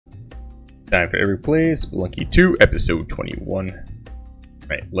Time for every play, Spelunky 2, episode 21.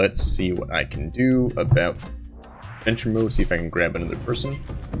 Alright, let's see what I can do about adventure mode, see if I can grab another person.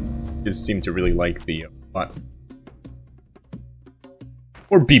 Just seem to really like the bot.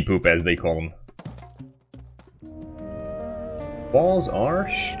 Or beep boop as they call them. Walls are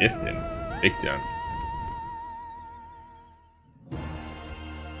shifting. Big time.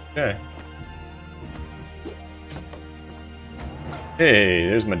 Okay. Hey,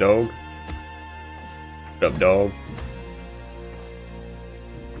 there's my dog. What up, dog?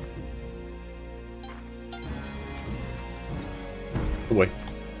 Oh boy.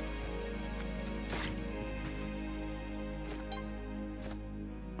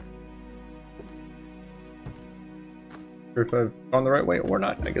 Sure if I've gone the right way or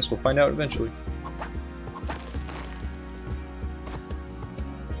not. I guess we'll find out eventually.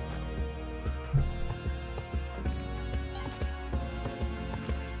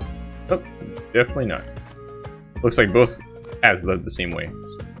 Oh, definitely not. Looks like both paths led the same way.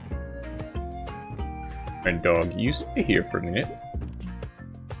 Alright, dog, you stay here for a minute.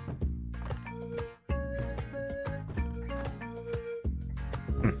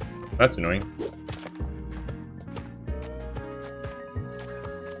 That's annoying.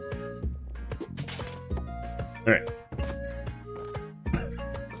 Alright.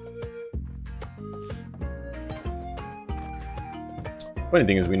 Funny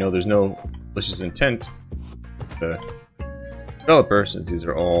thing is, we know there's no malicious intent the developer, since these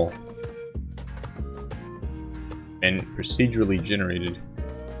are all and procedurally generated.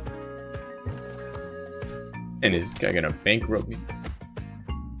 And is this guy gonna bankrupt me?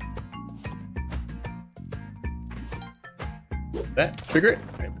 That trigger it?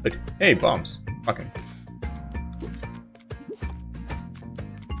 But hey, bombs. Fucking.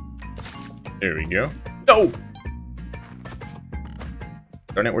 There we go. No!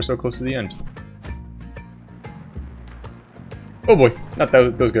 Darn it, we're so close to the end. Oh boy, not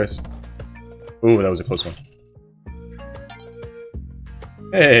those guys. Ooh, that was a close one.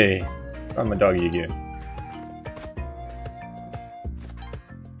 Hey, found my doggy again.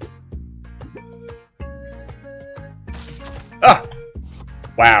 Ah!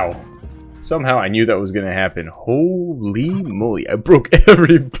 Wow. Somehow I knew that was gonna happen. Holy moly, I broke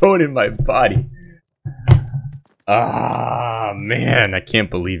every bone in my body. Ah, man, I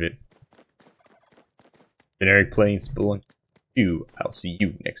can't believe it. Generic playing Spelunky 2. I'll see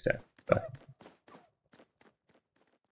you next time. Bye.